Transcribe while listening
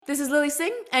This is Lily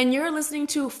Singh, and you're listening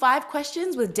to 5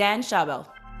 Questions with Dan Schabel.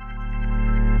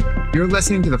 You're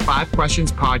listening to the 5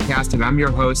 Questions podcast, and I'm your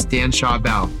host, Dan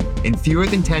Schabel. In fewer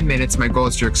than 10 minutes, my goal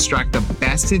is to extract the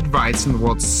best advice from the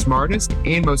world's smartest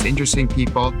and most interesting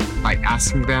people by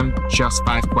asking them just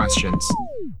 5 questions.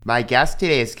 My guest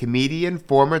today is comedian,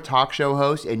 former talk show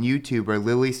host, and YouTuber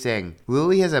Lily Singh.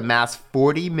 Lily has amassed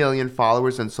 40 million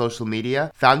followers on social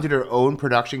media, founded her own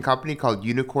production company called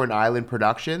Unicorn Island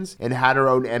Productions, and had her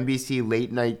own NBC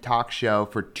late night talk show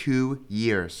for 2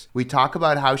 years. We talk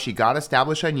about how she got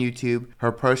established on YouTube,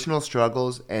 her personal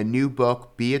struggles, and new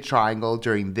book, Be a Triangle,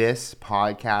 during this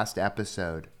podcast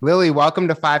episode. Lily, welcome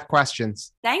to 5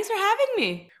 Questions. Thanks for having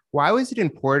me. Why was it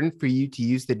important for you to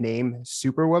use the name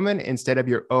Superwoman instead of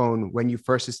your own when you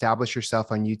first established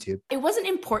yourself on YouTube? It wasn't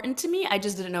important to me. I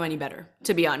just didn't know any better,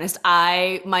 to be honest.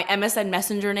 My MSN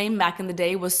Messenger name back in the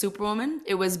day was Superwoman.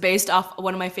 It was based off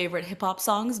one of my favorite hip hop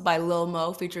songs by Lil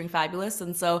Mo featuring Fabulous.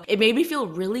 And so it made me feel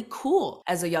really cool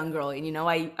as a young girl. And,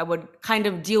 I would kind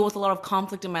of deal with a lot of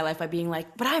conflict in my life by being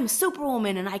like, but I'm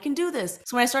Superwoman and I can do this.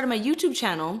 So when I started my YouTube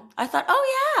channel, I thought,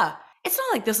 oh yeah, it's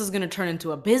not like this is going to turn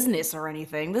into a business or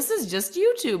anything. This is just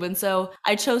YouTube. And so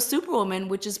I chose Superwoman,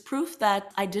 which is proof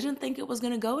that I didn't think it was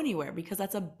going to go anywhere because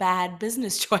that's a bad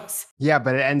business choice. Yeah,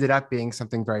 but it ended up being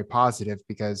something very positive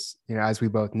because, as we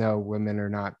both know, women are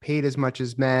not paid as much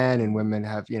as men, and women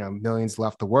have, millions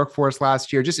left the workforce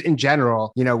last year. Just in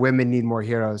general, women need more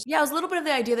heroes. Yeah, it was a little bit of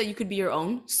the idea that you could be your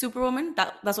own Superwoman.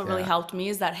 That's what really helped me,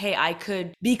 is that, hey, I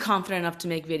could be confident enough to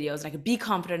make videos and I could be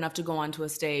confident enough to go onto a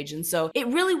stage. And so it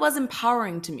really was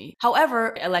empowering to me.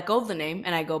 However, I let go of the name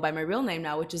and I go by my real name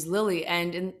now, which is Lily.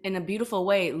 And in a beautiful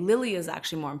way, Lily is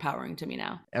actually more empowering to me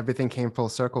now. Everything came full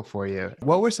circle for you.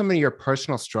 What were some of your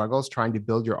personal struggles trying to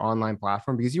build your online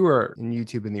platform? Because you were in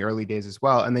YouTube in the early days as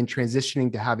well, and then transitioning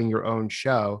to having your own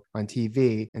show on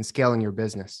TV and scaling your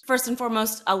business. First and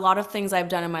foremost, a lot of things I've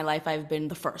done in my life, I've been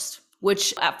the first,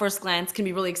 which at first glance can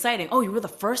be really exciting. Oh, you were the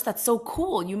first? That's so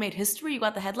cool. You made history. You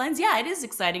got the headlines. Yeah, it is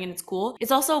exciting and it's cool.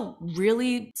 It's also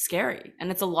really scary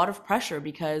and it's a lot of pressure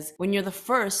because when you're the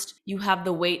first, you have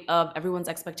the weight of everyone's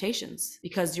expectations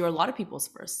because you're a lot of people's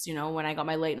firsts. When I got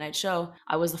my late night show,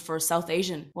 I was the first South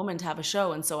Asian woman to have a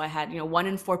show. And so I had, 1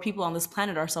 in 4 people on this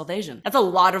planet are South Asian. That's a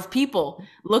lot of people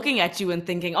looking at you and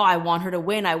thinking, oh, I want her to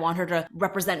win. I want her to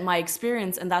represent my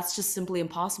experience. And that's just simply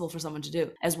impossible for someone to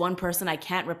do. As one person, I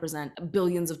can't represent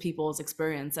billions of people's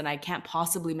experience and I can't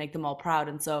possibly make them all proud.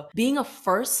 And so being a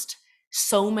first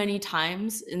so many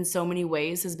times in so many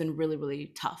ways has been really,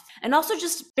 really tough. And also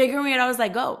just figuring it out as I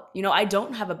go. I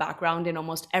don't have a background in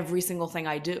almost every single thing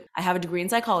I do. I have a degree in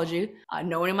psychology.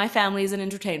 No one in my family is in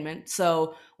entertainment.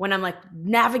 So when I'm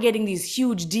navigating these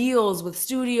huge deals with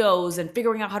studios and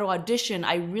figuring out how to audition,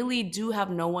 I really do have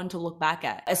no one to look back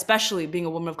at, especially being a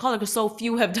woman of color because so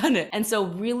few have done it. And so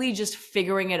really just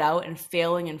figuring it out and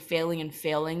failing and failing and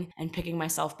failing and picking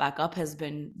myself back up has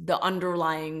been the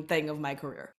underlying thing of my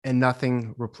career. And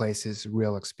nothing replaces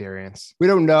real experience. We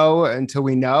don't know until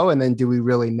we know. And then do we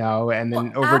really know? And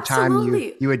then over time,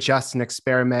 you adjust and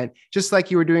experiment, just like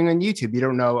you were doing on YouTube. You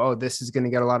don't know, oh, this is going to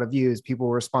get a lot of views. People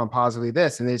will respond positively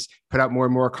this. And they just put out more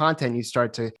and more content. You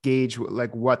start to gauge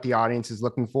what the audience is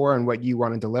looking for and what you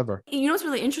want to deliver. What's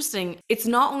really interesting? It's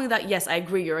not only that, yes, I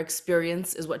agree, your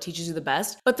experience is what teaches you the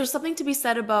best, but there's something to be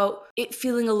said about it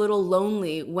feeling a little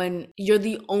lonely when you're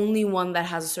the only one that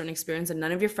has a certain experience and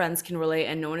none of your friends can relate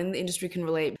and no one in the industry can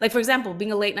relate. Like, for example,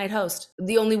 being a late night host,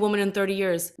 the only woman in 30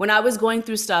 years. When I was going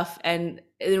through stuff and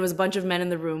there was a bunch of men in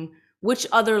the room, which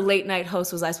other late night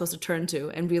host was I supposed to turn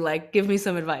to and be like, give me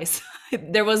some advice?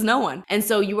 There was no one. And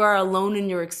so you are alone in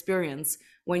your experience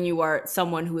when you are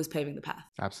someone who is paving the path.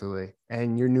 Absolutely.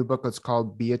 And your new book is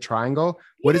called Be a Triangle.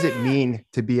 What does it mean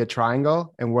to be a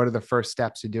triangle? And what are the first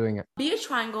steps to doing it? Be a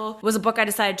Triangle was a book I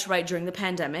decided to write during the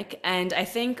pandemic. And I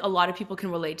think a lot of people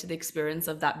can relate to the experience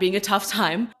of that being a tough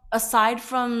time. Aside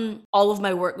from all of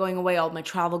my work going away, all of my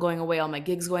travel going away, all my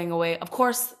gigs going away, of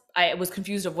course, I was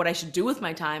confused of what I should do with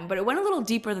my time, but it went a little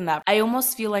deeper than that. I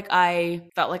almost feel like I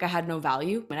felt like I had no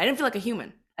value and I didn't feel like a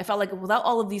human. I felt like without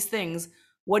all of these things,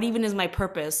 what even is my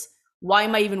purpose? Why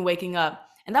am I even waking up?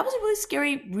 And that was a really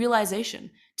scary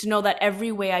realization, to know that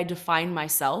every way I define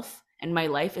myself and my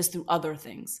life is through other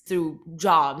things, through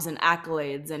jobs and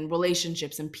accolades and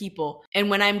relationships and people. And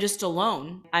when I'm just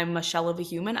alone, I'm a shell of a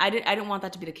human. I didn't want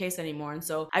that to be the case anymore. And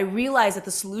so I realized that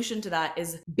the solution to that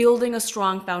is building a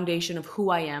strong foundation of who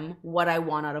I am, what I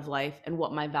want out of life, and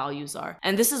what my values are.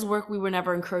 And this is work we were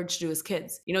never encouraged to do as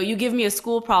kids. You give me a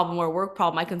school problem or a work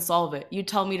problem, I can solve it. You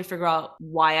tell me to figure out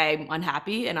why I'm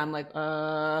unhappy, and I'm like,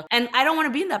 And I don't want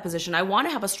to be in that position. I want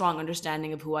to have a strong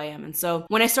understanding of who I am. And so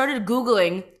when I started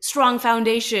Googling strong strong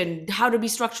foundation, how to be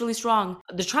structurally strong,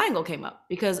 the triangle came up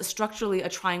because structurally a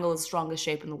triangle is the strongest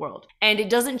shape in the world. And it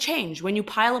doesn't change. When you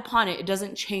pile upon it, it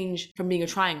doesn't change from being a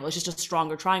triangle. It's just a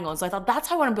stronger triangle. And so I thought that's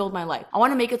how I want to build my life. I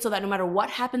want to make it so that no matter what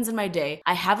happens in my day,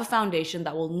 I have a foundation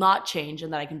that will not change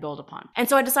and that I can build upon. And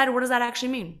so I decided, what does that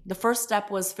actually mean? The first step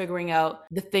was figuring out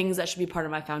the things that should be part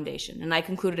of my foundation. And I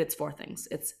concluded it's 4 things.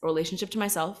 It's a relationship to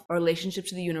myself, a relationship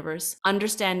to the universe,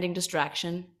 understanding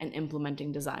distraction, and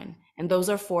implementing design. And those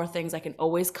are 4 things I can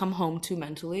always come home to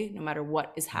mentally, no matter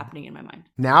what is happening in my mind.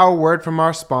 Now a word from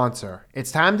our sponsor.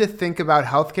 It's time to think about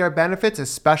healthcare benefits,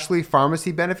 especially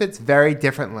pharmacy benefits, very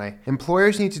differently.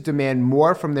 Employers need to demand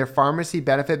more from their pharmacy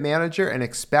benefit manager and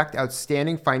expect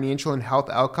outstanding financial and health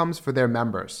outcomes for their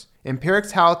members.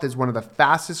 Empirics Health is one of the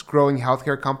fastest growing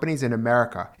healthcare companies in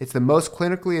America. It's the most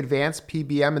clinically advanced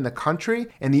PBM in the country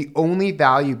and the only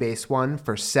value-based one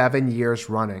for 7 years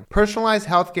running. Personalized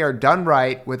healthcare done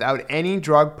right without any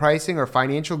drug pricing or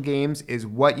financial games is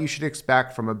what you should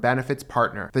expect from a benefits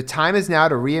partner. The time is now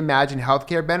to reimagine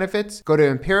healthcare benefits. Go to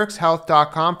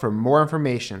empiricshealth.com for more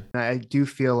information. I do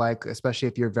feel like, especially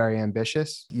if you're very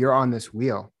ambitious, you're on this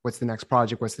wheel. What's the next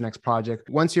project? What's the next project?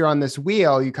 Once you're on this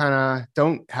wheel, you kind of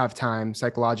don't have time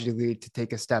psychologically to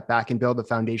take a step back and build the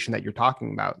foundation that you're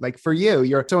talking about. Like for you,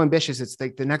 you're so ambitious. It's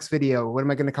like the next video. What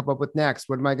am I going to come up with next?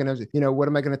 What am I going to, what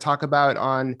am I going to talk about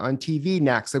on TV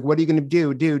next? Like, what are you going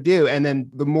to do? And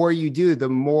then the more you do, the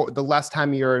less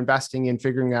time you're investing in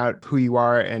figuring out who you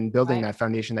are and building that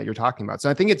foundation that you're talking about.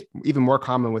 So I think it's even more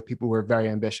common with people who are very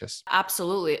ambitious.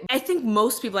 Absolutely. I think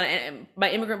most people, and my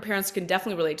immigrant parents can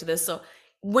definitely relate to this. So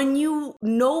when you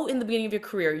know in the beginning of your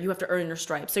career, you have to earn your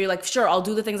stripes. So you're like, sure, I'll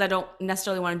do the things I don't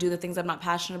necessarily want to do, the things I'm not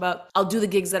passionate about. I'll do the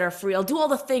gigs that are free. I'll do all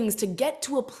the things to get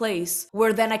to a place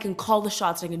where then I can call the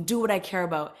shots and I can do what I care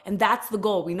about. And that's the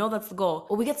goal. We know that's the goal.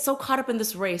 But we get so caught up in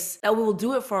this race that we will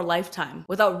do it for a lifetime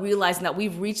without realizing that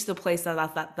we've reached the place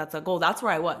that's a goal. That's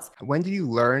where I was. When did you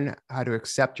learn how to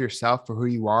accept yourself for who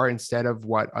you are instead of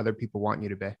what other people want you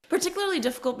to be? Particularly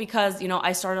difficult because,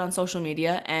 I started on social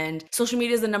media, and social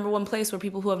media is the number one place where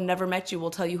people who have never met you will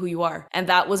tell you who you are. And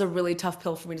that was a really tough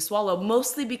pill for me to swallow,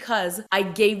 mostly because I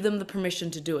gave them the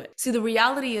permission to do it. See, the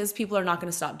reality is people are not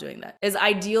going to stop doing that. As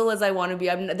ideal as I want to be,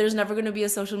 there's never going to be a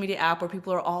social media app where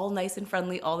people are all nice and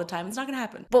friendly all the time. It's not going to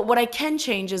happen. But what I can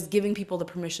change is giving people the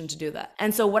permission to do that.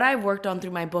 And so what I've worked on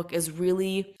through my book is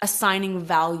really assigning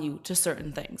value to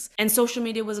certain things. And social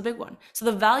media was a big one. So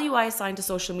the value I assign to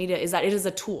social media is that it is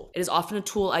a tool. It is often a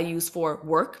tool I use for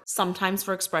work, sometimes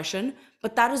for expression,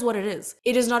 but that is what it is.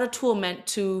 It is not a tool meant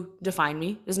to define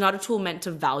me. It is not a tool meant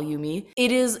to value me.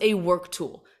 It is a work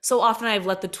tool. So often I've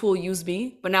let the tool use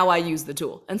me, but now I use the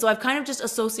tool. And so I've kind of just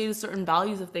associated certain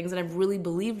values of things, and I've really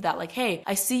believed that, like, hey,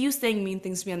 I see you saying mean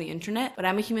things to me on the internet, but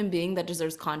I'm a human being that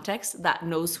deserves context, that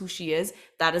knows who she is.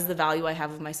 That is the value I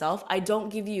have of myself. I don't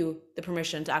give you the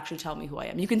permission to actually tell me who I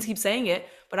am. You can keep saying it,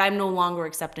 but I'm no longer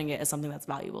accepting it as something that's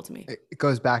valuable to me. It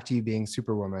goes back to you being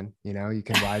Superwoman. You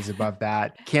can rise above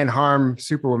that. Can't harm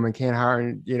Superwoman, can't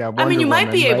harm, Wonder I mean, you might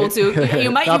Woman, be able to.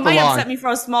 You might upset me for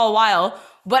a small while.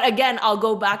 But again, I'll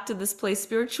go back to this place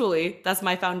spiritually. That's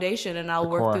my foundation. And I'll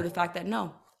work through the fact that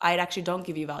no, I actually don't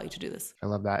give you value to do this. I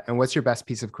love that. And what's your best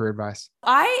piece of career advice?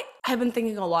 I have been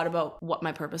thinking a lot about what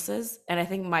my purpose is. And I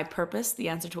think my purpose, the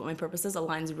answer to what my purpose is,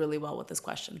 aligns really well with this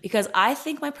question. Because I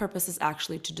think my purpose is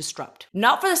actually to disrupt.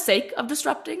 Not for the sake of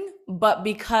disrupting, but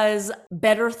because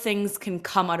better things can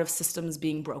come out of systems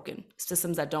being broken,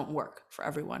 systems that don't work for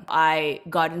everyone. I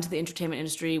got into the entertainment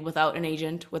industry without an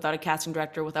agent, without a casting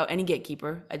director, without any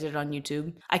gatekeeper. I did it on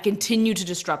YouTube. I continue to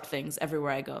disrupt things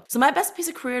everywhere I go. So my best piece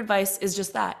of career advice is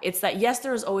just that. It's that, yes,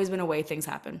 there has always been a way things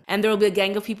happen. And there will be a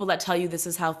gang of people that tell you this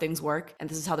is how things work, and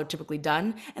this is how they're typically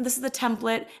done, and this is the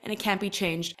template, and it can't be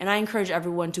changed. And I encourage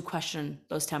everyone to question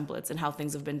those templates and how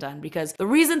things have been done, because the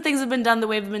reason things have been done the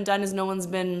way they've been done is no one's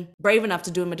been brave enough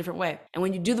to do them a different way. And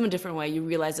when you do them a different way, you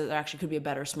realize that there actually could be a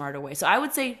better, smarter way. So I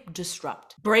would say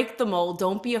disrupt. Break the mold.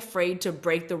 Don't be afraid to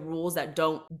break the rules that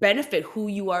don't benefit who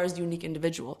you are as a unique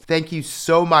individual. Thank you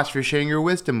so much for sharing your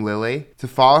wisdom, Lily. To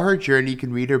follow her journey, you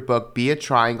can read her book, Be a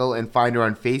Triangle, and find her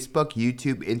on Facebook,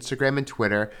 YouTube, Instagram, and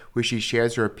Twitter, where she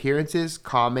shares her appearances,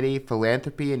 comedy,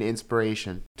 philanthropy, and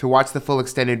inspiration. To watch the full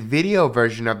extended video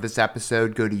version of this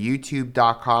episode, go to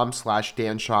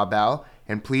youtube.com/Dan Schawbel.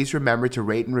 And please remember to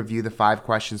rate and review the 5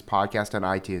 Questions podcast on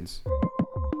iTunes.